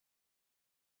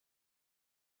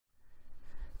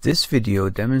This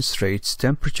video demonstrates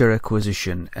temperature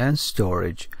acquisition and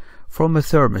storage from a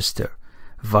thermistor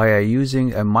via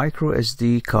using a micro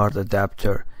SD card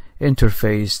adapter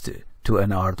interfaced to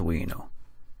an Arduino.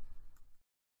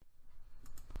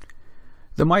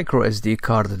 The micro SD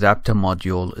card adapter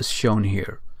module is shown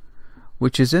here,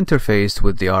 which is interfaced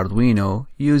with the Arduino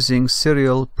using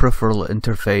serial peripheral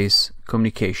interface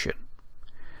communication.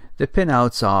 The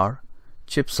pinouts are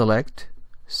chip select,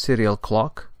 serial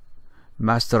clock,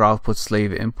 master output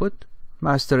slave input,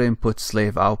 master input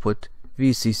slave output,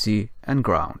 VCC, and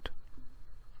ground.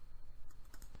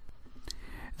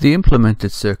 The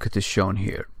implemented circuit is shown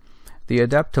here. The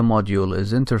adapter module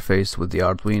is interfaced with the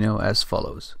Arduino as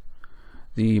follows.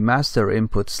 The master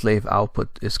input slave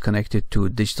output is connected to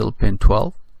digital pin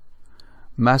 12.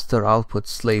 Master output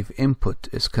slave input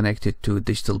is connected to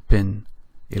digital pin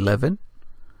 11.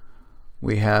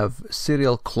 We have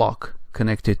serial clock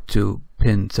connected to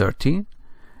pin 13,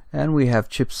 and we have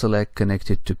chip select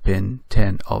connected to pin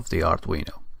 10 of the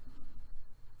Arduino.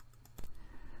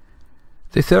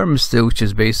 The thermistor, which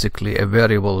is basically a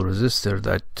variable resistor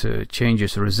that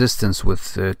changes resistance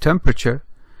with temperature,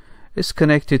 is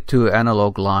connected to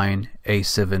analog line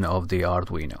A7 of the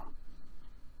Arduino.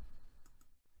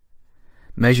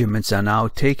 Measurements are now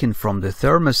taken from the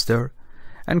thermistor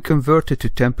and converted to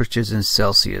temperatures in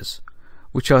Celsius,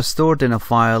 which are stored in a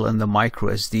file in the micro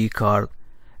SD card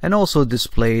and also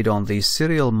displayed on the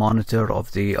serial monitor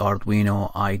of the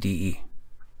Arduino IDE.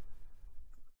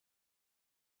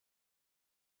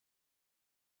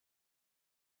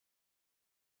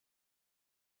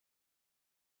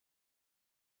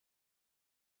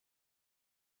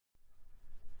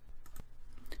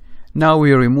 Now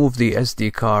we remove the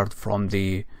SD card from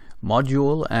the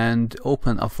module and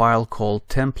open a file called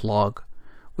temp.log,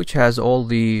 which has all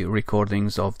the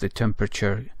recordings of the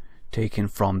temperature taken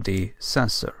from the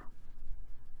sensor.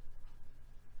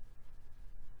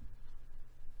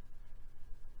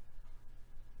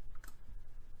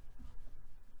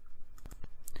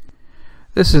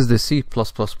 This is the C++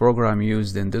 program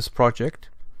used in this project.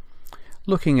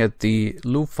 Looking at the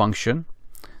loop function,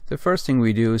 the first thing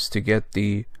we do is to get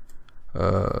the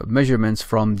measurements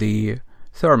from the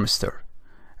thermistor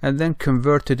and then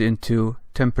convert it into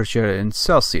temperature in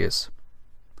Celsius.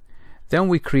 Then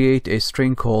we create a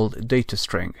string called data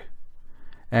string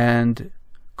and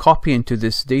copy into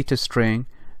this data string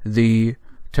the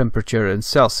temperature in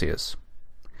Celsius.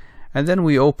 And then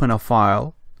we open a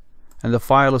file, and the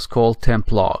file is called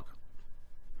temp.log,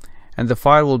 and the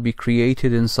file will be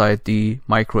created inside the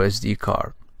micro SD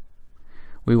card.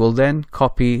 We will then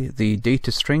copy the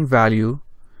data string value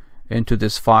into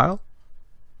this file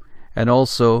and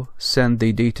also send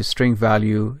the data string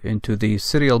value into the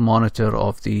serial monitor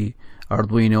of the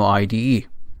Arduino IDE,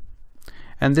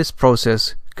 and this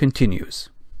process continues.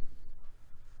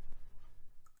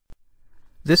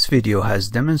 This video has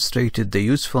demonstrated the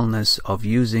usefulness of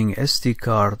using SD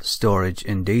card storage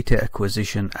in data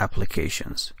acquisition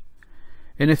applications.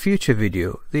 In a future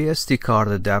video, the SD card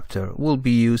adapter will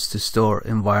be used to store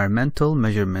environmental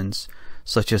measurements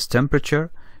such as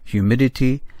temperature,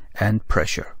 humidity, and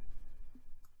pressure.